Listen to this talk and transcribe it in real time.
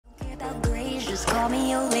just call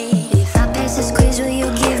me your lady. If I pass this quiz, will you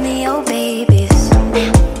give me your babies?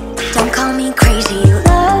 Don't call me crazy, you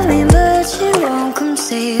love me, but you won't come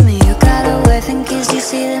save me. You got a wife and kids, you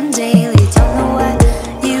see them